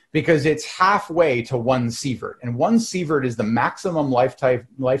uncomfortable because it's halfway to 1 sievert. And 1 sievert is the maximum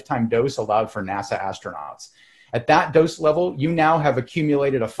lifetime dose allowed for NASA astronauts. At that dose level, you now have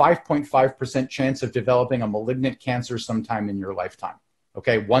accumulated a 5.5% chance of developing a malignant cancer sometime in your lifetime.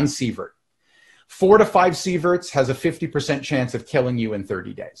 Okay, 1 sievert. 4 to 5 sieverts has a 50% chance of killing you in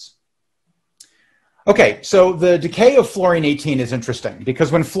 30 days. Okay, so the decay of fluorine-18 is interesting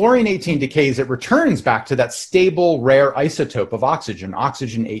because when fluorine-18 decays, it returns back to that stable, rare isotope of oxygen,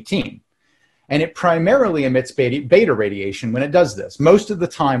 oxygen-18. And it primarily emits beta radiation when it does this. Most of the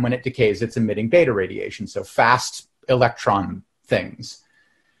time when it decays, it's emitting beta radiation, so fast electron things.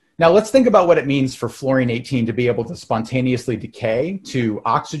 Now let's think about what it means for fluorine-18 to be able to spontaneously decay to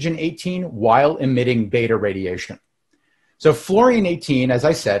oxygen-18 while emitting beta radiation. So fluorine-18, as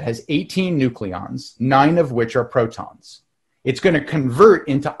I said, has 18 nucleons, 9 of which are protons. It's going to convert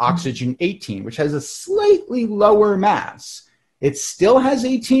into oxygen-18, which has a slightly lower mass. It still has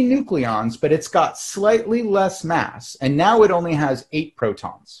 18 nucleons, but it's got slightly less mass, and now it only has 8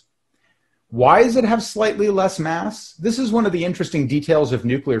 protons. Why does it have slightly less mass? This is one of the interesting details of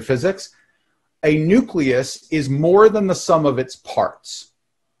nuclear physics. A nucleus is more than the sum of its parts.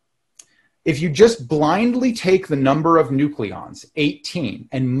 If you just blindly take the number of nucleons, 18,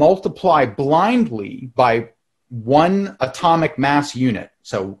 and multiply blindly by 1 atomic mass unit,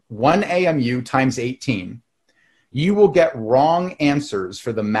 so 1 AMU times 18, you will get wrong answers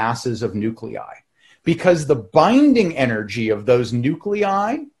for the masses of nuclei because the binding energy of those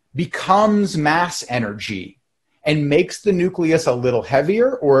nuclei becomes mass energy and makes the nucleus a little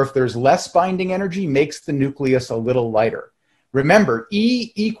heavier, or if there's less binding energy, makes the nucleus a little lighter. Remember,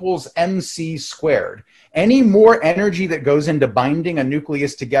 E equals mc squared. Any more energy that goes into binding a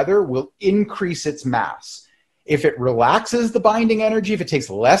nucleus together will increase its mass. If it relaxes the binding energy, if it takes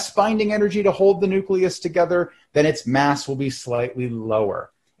less binding energy to hold the nucleus together, then its mass will be slightly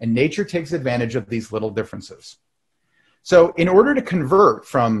lower. And nature takes advantage of these little differences. So in order to convert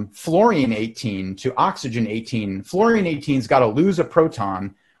from fluorine-18 to oxygen-18, fluorine-18's got to lose a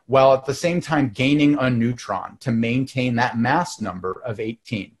proton while at the same time gaining a neutron to maintain that mass number of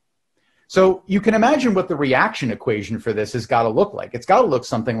 18. So you can imagine what the reaction equation for this has got to look like. It's got to look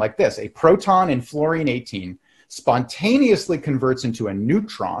something like this. A proton in fluorine-18 spontaneously converts into a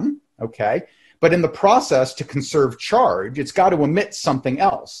neutron, okay? But in the process, to conserve charge, it's got to emit something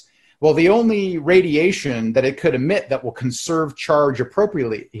else. Well, the only radiation that it could emit that will conserve charge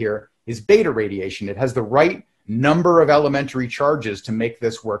appropriately here is beta radiation. It has the right number of elementary charges to make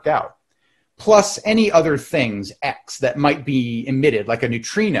this work out, plus any other things, X, that might be emitted, like a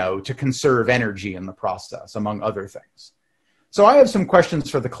neutrino, to conserve energy in the process, among other things. So I have some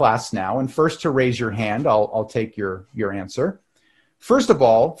questions for the class now, and first to raise your hand, I'll take your answer. First of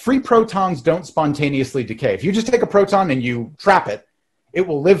all, free protons don't spontaneously decay. If you just take a proton and you trap it, it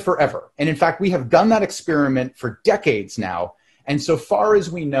will live forever. And in fact, we have done that experiment for decades now. And so far as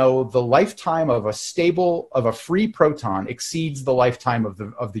we know, the lifetime of a free proton exceeds the lifetime of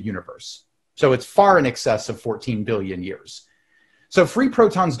the universe. So it's far in excess of 14 billion years. So free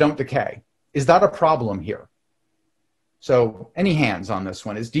protons don't decay. Is that a problem here? So any hands on this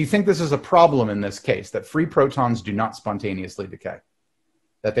one? Do you think this is a problem in this case, that free protons do not spontaneously decay?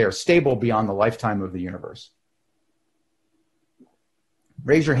 That they are stable beyond the lifetime of the universe?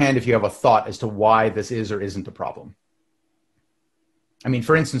 Raise your hand if you have a thought as to why this is or isn't a problem. I mean,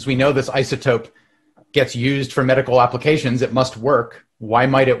 for instance, we know this isotope gets used for medical applications. It must work. Why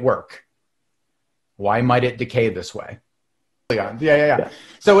might it work? Why might it decay this way? Yeah.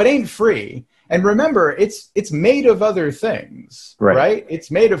 So it ain't free. And remember, it's made of other things, right? It's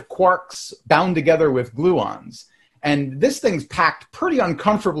made of quarks bound together with gluons. And this thing's packed pretty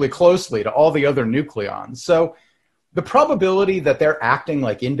uncomfortably closely to all the other nucleons. So the probability that they're acting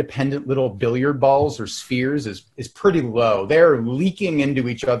like independent little billiard balls or spheres is pretty low. They're leaking into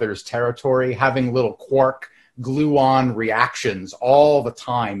each other's territory, having little quark-gluon reactions all the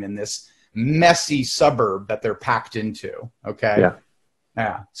time in this messy suburb that they're packed into, okay?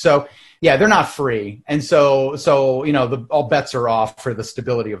 Yeah. So, yeah, they're not free. And so you know, all bets are off for the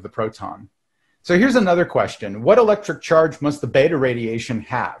stability of the proton. So here's another question. What electric charge must the beta radiation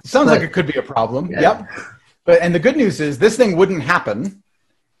have? Sounds like it could be a problem. Yep. And the good news is this thing wouldn't happen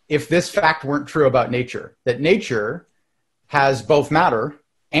if this fact weren't true about nature, that nature has both matter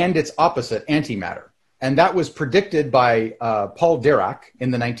and its opposite, antimatter. And that was predicted by Paul Dirac in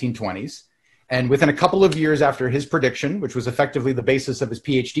the 1920s. And within a couple of years after his prediction, which was effectively the basis of his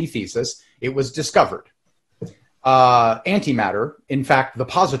PhD thesis, it was discovered. Antimatter, in fact, the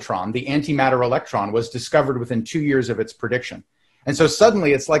positron, the antimatter electron, was discovered within 2 years of its prediction. And so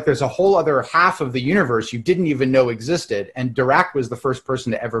suddenly it's like there's a whole other half of the universe you didn't even know existed. And Dirac was the first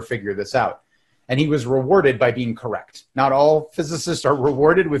person to ever figure this out. And he was rewarded by being correct. Not all physicists are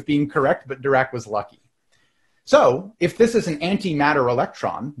rewarded with being correct, but Dirac was lucky. So if this is an antimatter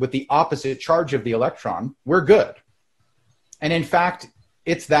electron with the opposite charge of the electron, we're good. And in fact,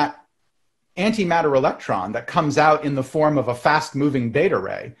 it's that antimatter electron that comes out in the form of a fast-moving beta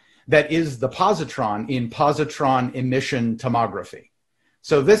ray that is the positron in positron emission tomography.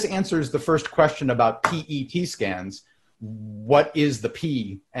 So this answers the first question about PET scans. What is the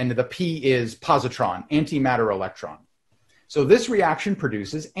P? And the P is positron, antimatter electron. So this reaction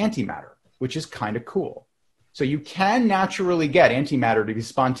produces antimatter, which is kind of cool. So you can naturally get antimatter to be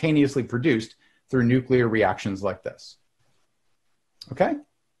spontaneously produced through nuclear reactions like this. Okay?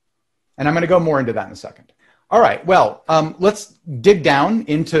 And I'm going to go more into that in a second. All right, well, let's dig down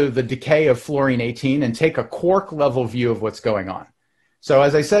into the decay of fluorine-18 and take a quark-level view of what's going on. So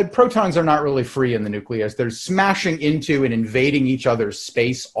as I said, protons are not really free in the nucleus. They're smashing into and invading each other's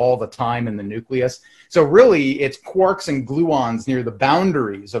space all the time in the nucleus. So really, it's quarks and gluons near the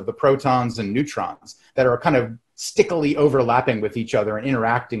boundaries of the protons and neutrons that are kind of stickily overlapping with each other and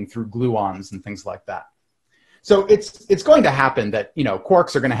interacting through gluons and things like that. So it's going to happen that, you know,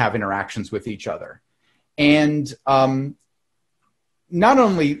 quarks are going to have interactions with each other. And not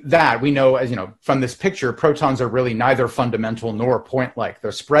only that, we know, as you know, from this picture, protons are really neither fundamental nor point-like.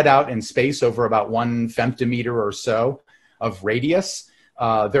 They're spread out in space over about 1 femtometer or so of radius.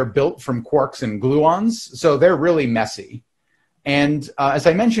 They're built from quarks and gluons, so they're really messy. And as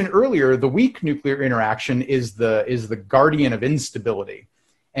I mentioned earlier, the weak nuclear interaction is the guardian of instability.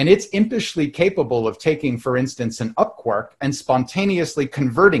 And it's impishly capable of taking, for instance, an up quark and spontaneously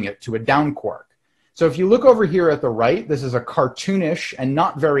converting it to a down quark. So if you look over here at the right, this is a cartoonish and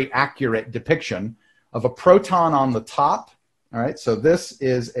not very accurate depiction of a proton on the top. All right, so this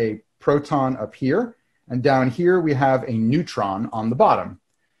is a proton up here, and down here we have a neutron on the bottom.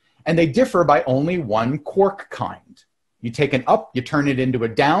 And they differ by only one quark kind. You take an up, you turn it into a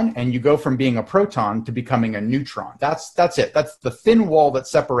down, and you go from being a proton to becoming a neutron. That's it. That's the thin wall that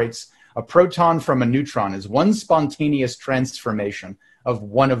separates a proton from a neutron, is one spontaneous transformation of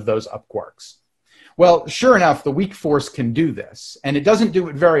one of those up quarks. Well, sure enough, the weak force can do this, and it doesn't do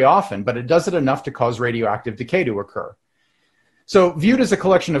it very often, but it does it enough to cause radioactive decay to occur. So viewed as a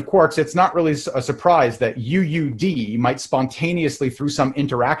collection of quarks, it's not really a surprise that UUD might spontaneously, through some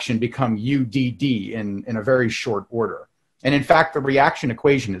interaction, become UDD in a very short order. And in fact, the reaction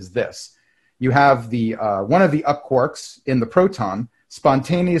equation is this. You have the one of the up quarks in the proton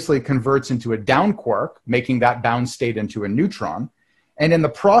spontaneously converts into a down quark, making that bound state into a neutron, and in the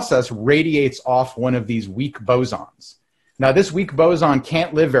process radiates off one of these weak bosons. Now, this weak boson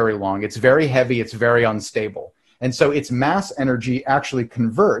can't live very long. It's very heavy. It's very unstable. And so its mass energy actually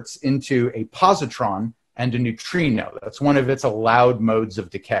converts into a positron and a neutrino. That's one of its allowed modes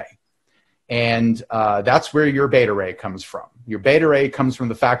of decay. And that's where your beta ray comes from. Your beta ray comes from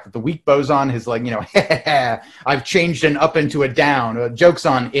the fact that the weak boson is like, you know, I've changed an up into a down. Joke's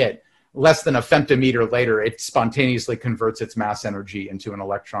on it. Less than a femtometer later, it spontaneously converts its mass energy into an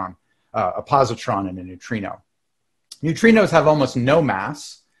electron, a positron and a neutrino. Neutrinos have almost no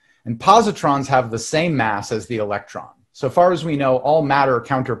mass. And positrons have the same mass as the electron. So far as we know, all matter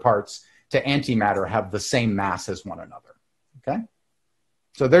counterparts to antimatter have the same mass as one another. Okay?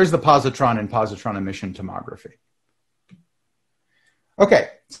 So there's the positron and positron emission tomography. Okay,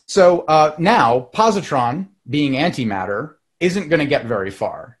 so now positron, being antimatter, isn't going to get very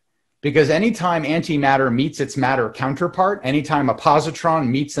far. Because anytime antimatter meets its matter counterpart, anytime a positron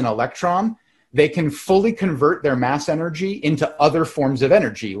meets an electron, they can fully convert their mass energy into other forms of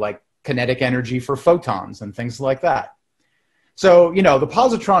energy, like kinetic energy for photons and things like that. So, you know, the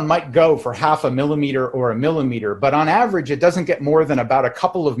positron might go for half a millimeter or a millimeter, but on average, it doesn't get more than about a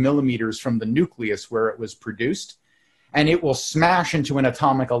couple of millimeters from the nucleus where it was produced, and it will smash into an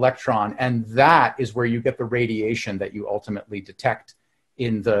atomic electron, and that is where you get the radiation that you ultimately detect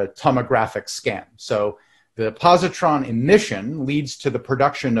in the tomographic scan. So the positron emission leads to the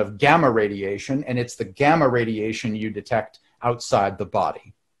production of gamma radiation, and it's the gamma radiation you detect outside the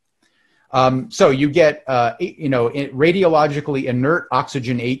body. So you get, radiologically inert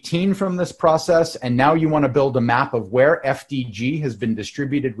oxygen-18 from this process, and now you want to build a map of where FDG has been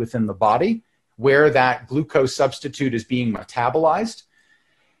distributed within the body, where that glucose substitute is being metabolized.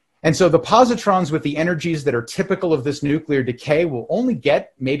 And so the positrons with the energies that are typical of this nuclear decay will only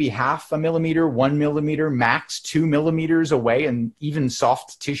get maybe half a millimeter, 1 millimeter, max 2 millimeters away, and even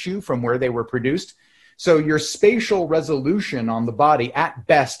soft tissue from where they were produced. So your spatial resolution on the body at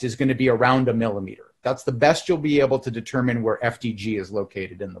best is going to be around a millimeter. That's the best you'll be able to determine where FDG is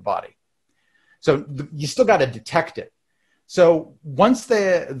located in the body. So you still got to detect it. So once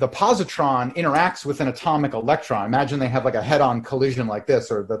the positron interacts with an atomic electron, imagine they have like a head-on collision like this,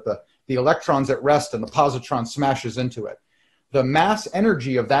 or that the electron's at rest and the positron smashes into it. The mass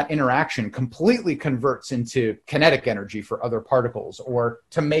energy of that interaction completely converts into kinetic energy for other particles, or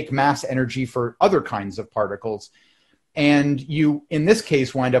to make mass energy for other kinds of particles. And you, in this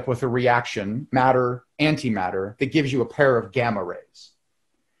case, wind up with a reaction, matter-antimatter, that gives you a pair of gamma rays.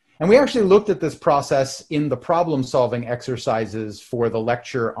 And we actually looked at this process in the problem-solving exercises for the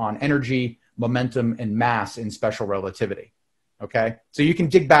lecture on energy, momentum, and mass in special relativity. Okay? So you can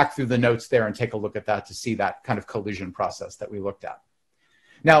dig back through the notes there and take a look at that to see that kind of collision process that we looked at.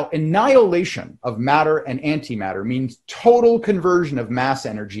 Now, annihilation of matter and antimatter means total conversion of mass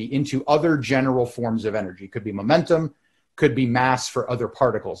energy into other general forms of energy. Could be momentum, could be mass for other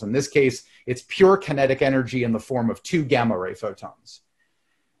particles. In this case, it's pure kinetic energy in the form of 2 gamma ray photons.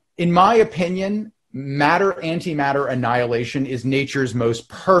 In my opinion, matter-antimatter annihilation is nature's most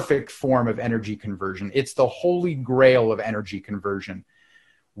perfect form of energy conversion. It's the holy grail of energy conversion.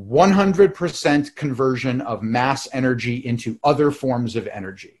 100% conversion of mass energy into other forms of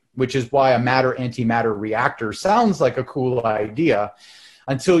energy, which is why a matter-antimatter reactor sounds like a cool idea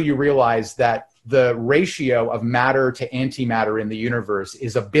until you realize that the ratio of matter to antimatter in the universe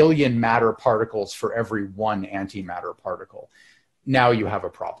is 1 billion matter particles for every 1 antimatter particle. Now you have a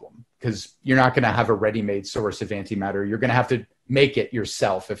problem, because you're not going to have a ready-made source of antimatter. You're going to have to make it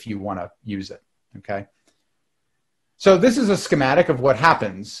yourself if you want to use it, okay? So this is a schematic of what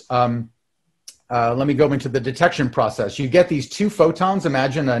happens. Let me go into the detection process. You get these 2 photons.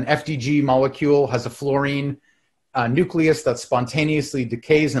 Imagine an FDG molecule has a fluorine nucleus that spontaneously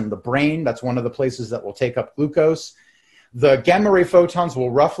decays in the brain. That's one of the places that will take up glucose. The gamma ray photons will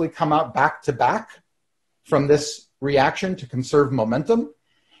roughly come out back to back from this reaction to conserve momentum.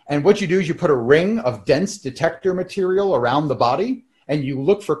 And what you do is you put a ring of dense detector material around the body, and you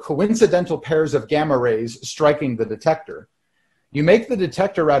look for coincidental pairs of gamma rays striking the detector. You make the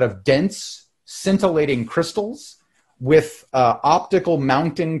detector out of dense, scintillating crystals with optical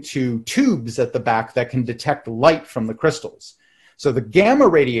mounting to tubes at the back that can detect light from the crystals. So the gamma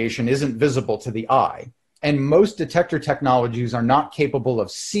radiation isn't visible to the eye, and most detector technologies are not capable of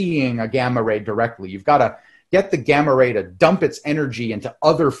seeing a gamma ray directly. You've got to get the gamma ray to dump its energy into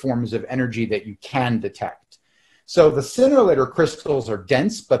other forms of energy that you can detect. So the scintillator crystals are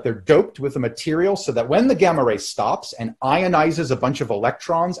dense, but they're doped with a material so that when the gamma ray stops and ionizes a bunch of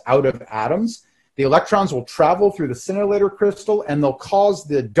electrons out of atoms, the electrons will travel through the scintillator crystal and they'll cause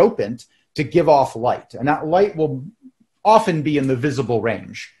the dopant to give off light. And that light will often be in the visible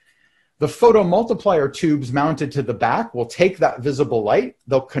range. The photomultiplier tubes mounted to the back will take that visible light,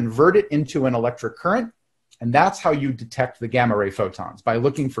 they'll convert it into an electric current, and that's how you detect the gamma ray photons, by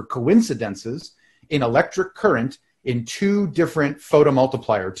looking for coincidences in electric current in two different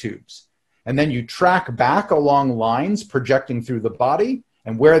photomultiplier tubes. And then you track back along lines projecting through the body,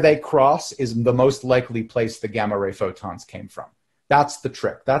 and where they cross is the most likely place the gamma ray photons came from. That's the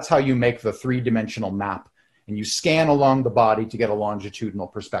trick. That's how you make the three-dimensional map. And you scan along the body to get a longitudinal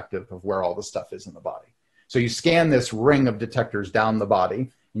perspective of where all the stuff is in the body. So you scan this ring of detectors down the body,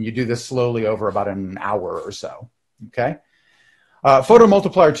 and you do this slowly over about an hour or so, okay?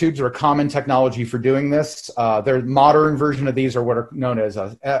 Photomultiplier tubes are a common technology for doing this. Their modern version of these are what are known as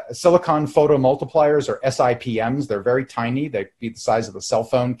silicon photomultipliers, or SIPMs. They're very tiny. They'd be the size of a cell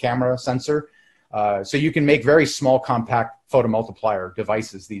phone camera sensor. So you can make very small, compact photomultiplier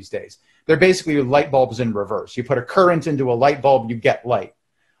devices these days. They're basically light bulbs in reverse. You put a current into a light bulb, you get light.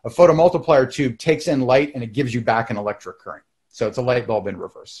 A photomultiplier tube takes in light and it gives you back an electric current. So it's a light bulb in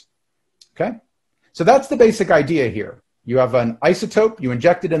reverse. Okay? So that's the basic idea here. You have an isotope, you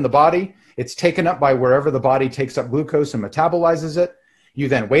inject it in the body, it's taken up by wherever the body takes up glucose and metabolizes it. You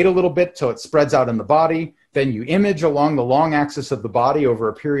then wait a little bit till it spreads out in the body. Then you image along the long axis of the body over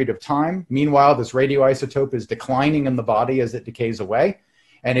a period of time. Meanwhile, this radioisotope is declining in the body as it decays away.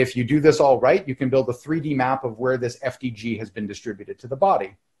 And if you do this all right, you can build a 3D map of where this FDG has been distributed to the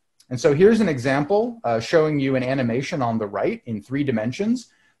body. And so here's an example showing you an animation on the right in 3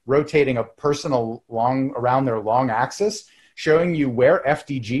 dimensions, rotating a person around their long axis, showing you where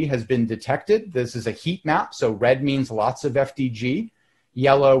FDG has been detected. This is a heat map, so red means lots of FDG,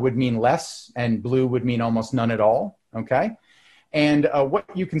 yellow would mean less, and blue would mean almost none at all, okay? And what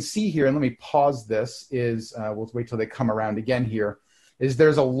you can see here, and let me pause this, is, we'll wait till they come around again here, is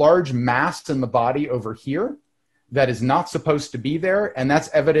there's a large mass in the body over here that is not supposed to be there, and that's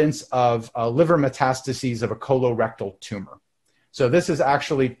evidence of liver metastases of a colorectal tumor. So this is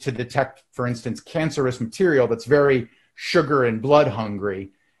actually to detect, for instance, cancerous material that's very sugar and blood hungry,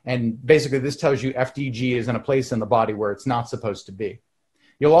 and basically this tells you FDG is in a place in the body where it's not supposed to be.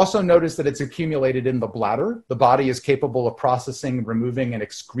 You'll also notice that it's accumulated in the bladder. The body is capable of processing, removing, and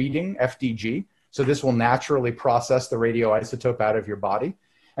excreting FDG. So this will naturally process the radioisotope out of your body.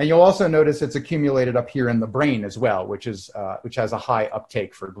 And you'll also notice it's accumulated up here in the brain as well, which has a high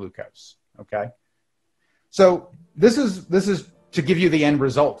uptake for glucose, okay? So this is to give you the end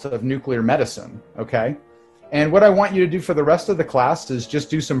result of nuclear medicine, okay? And what I want you to do for the rest of the class is just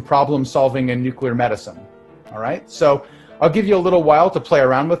do some problem solving in nuclear medicine, all right? So I'll give you a little while to play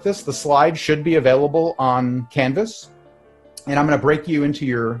around with this. The slide should be available on Canvas, and I'm gonna break you into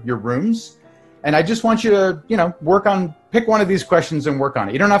your rooms. And I just want you to, pick one of these questions and work on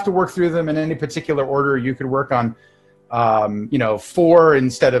it. You don't have to work through them in any particular order. You could work on, 4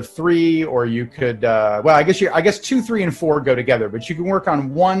 instead of 3, or you could, I guess 2, 3, and 4 go together, but you can work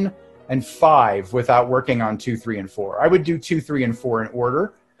on 1 and 5 without working on 2, 3, and 4. I would do 2, 3, and 4 in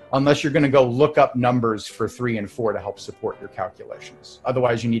order, unless you're going to go look up numbers for 3 and 4 to help support your calculations.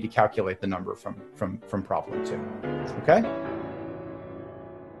 Otherwise, you need to calculate the number from problem 2. Okay?